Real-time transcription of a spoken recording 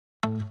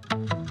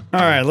All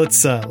right, let's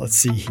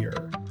see here.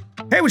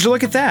 Hey, would you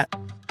look at that?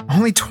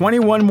 Only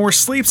 21 more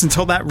sleeps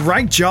until that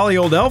right jolly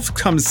old elf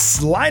comes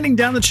sliding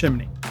down the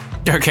chimney.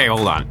 Okay,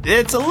 hold on.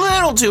 It's a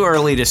little too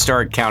early to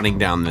start counting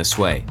down this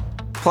way.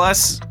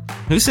 Plus,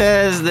 who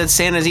says that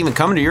Santa's even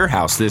coming to your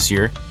house this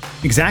year?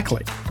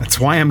 Exactly. That's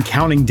why I'm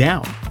counting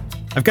down.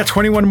 I've got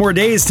 21 more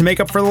days to make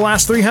up for the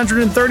last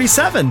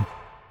 337.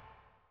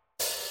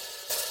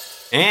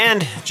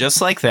 And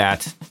just like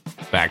that,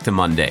 back to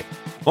Monday.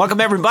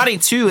 Welcome, everybody,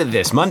 to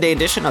this Monday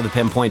edition of the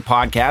PinPod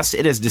Podcast.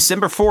 It is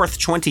December 4th,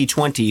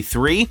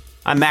 2023.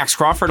 I'm Max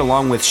Crawford,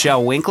 along with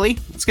Shel Winkley.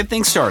 Let's get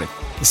things started.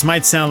 This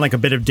might sound like a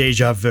bit of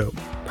deja vu.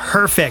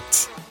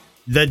 Perfect.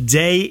 The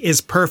day is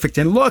perfect.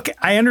 And look,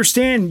 I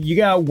understand you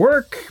got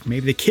work,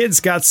 maybe the kids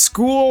got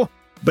school,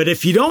 but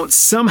if you don't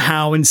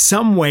somehow, in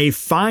some way,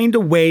 find a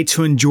way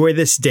to enjoy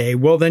this day,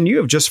 well, then you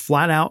have just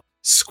flat out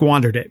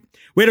squandered it.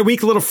 We had a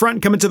weak little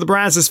front coming to the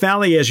Brazos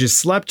Valley as you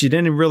slept. You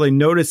didn't really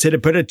notice it.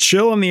 It put a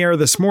chill in the air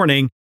this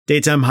morning.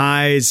 Daytime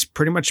highs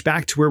pretty much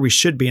back to where we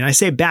should be. And I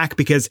say back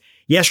because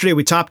yesterday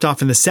we topped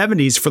off in the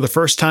 70s for the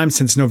first time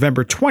since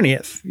November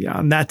 20th. Yeah,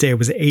 on that day it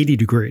was 80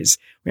 degrees.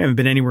 We haven't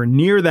been anywhere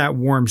near that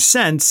warm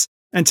since.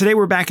 And today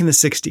we're back in the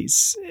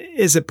 60s.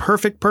 Is it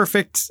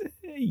perfect?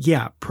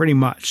 Yeah, pretty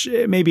much.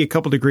 Maybe a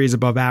couple degrees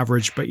above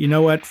average, but you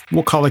know what?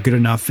 We'll call it good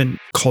enough and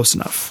close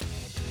enough.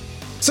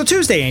 So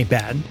Tuesday ain't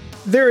bad.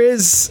 There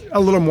is a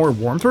little more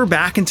warmth. We're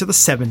back into the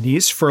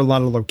 70s for a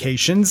lot of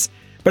locations,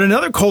 but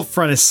another cold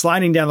front is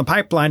sliding down the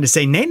pipeline to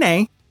say,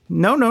 nay,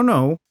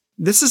 no.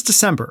 This is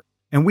December,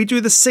 and we do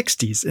the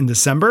 60s in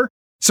December.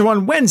 So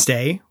on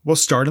Wednesday, we'll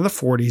start in the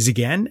 40s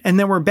again, and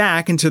then we're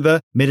back into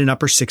the mid and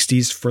upper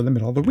 60s for the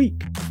middle of the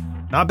week.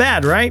 Not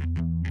bad, right?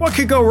 What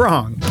could go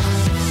wrong?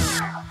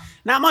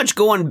 Not much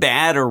going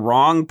bad or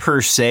wrong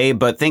per se,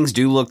 but things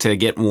do look to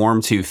get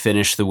warm to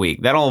finish the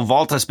week. That'll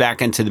vault us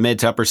back into the mid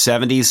to upper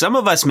 70s. Some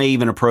of us may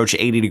even approach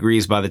 80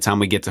 degrees by the time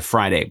we get to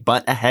Friday.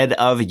 But ahead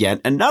of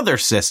yet another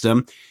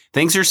system,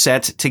 things are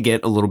set to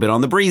get a little bit on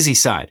the breezy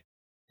side.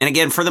 And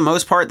again, for the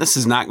most part, this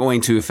is not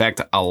going to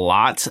affect a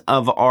lot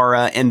of our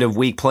end of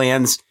week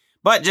plans,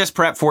 but just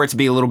prep for it to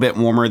be a little bit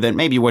warmer than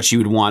maybe what you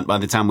would want by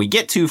the time we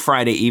get to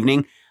Friday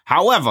evening.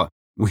 However,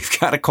 we've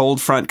got a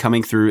cold front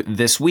coming through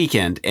this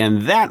weekend,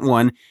 and that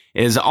one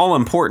is all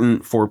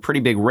important for a pretty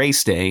big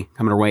race day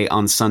coming our way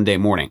on Sunday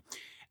morning.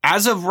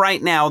 As of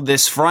right now,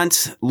 this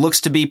front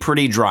looks to be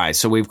pretty dry,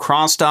 so we've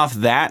crossed off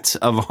that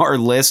of our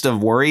list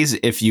of worries.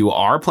 If you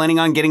are planning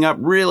on getting up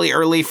really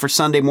early for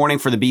Sunday morning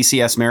for the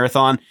BCS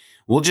Marathon,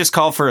 we'll just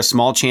call for a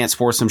small chance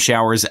for some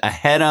showers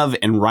ahead of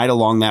and right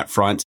along that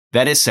front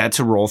that is set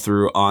to roll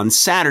through on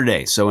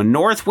Saturday. So a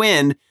north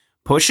wind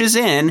pushes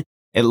in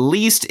at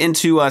least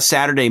into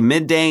Saturday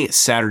midday,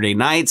 Saturday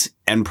night,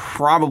 and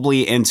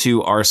probably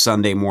into our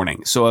Sunday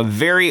morning. So a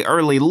very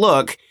early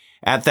look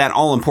at that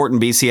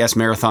all-important BCS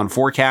Marathon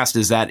forecast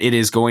is that it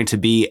is going to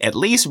be at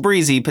least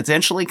breezy,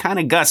 potentially kind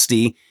of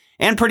gusty,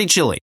 and pretty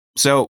chilly.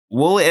 So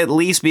we'll at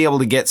least be able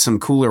to get some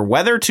cooler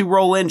weather to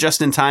roll in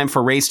just in time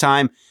for race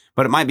time,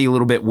 but it might be a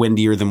little bit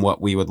windier than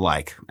what we would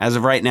like. As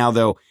of right now,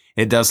 though,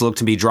 it does look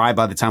to be dry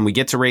by the time we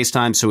get to race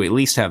time, so we at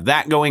least have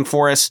that going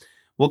for us.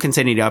 We'll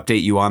continue to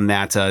update you on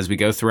that as we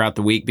go throughout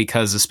the week,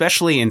 because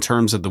especially in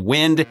terms of the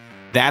wind,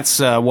 that's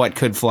what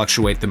could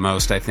fluctuate the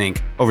most, I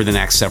think, over the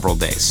next several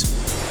days.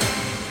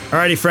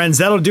 Alrighty, friends,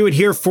 that'll do it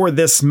here for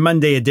this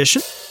Monday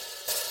edition.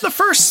 The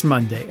first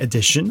Monday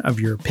edition of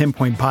your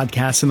PinPod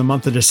Podcast in the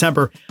month of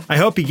December. I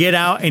hope you get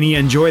out and you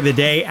enjoy the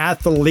day at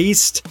the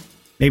least.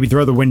 Maybe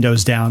throw the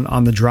windows down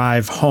on the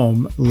drive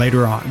home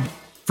later on.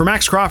 For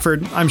Max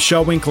Crawford, I'm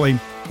Shel Winkley.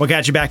 We'll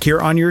catch you back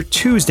here on your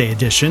Tuesday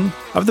edition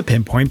of the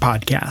PinPod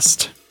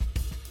Podcast.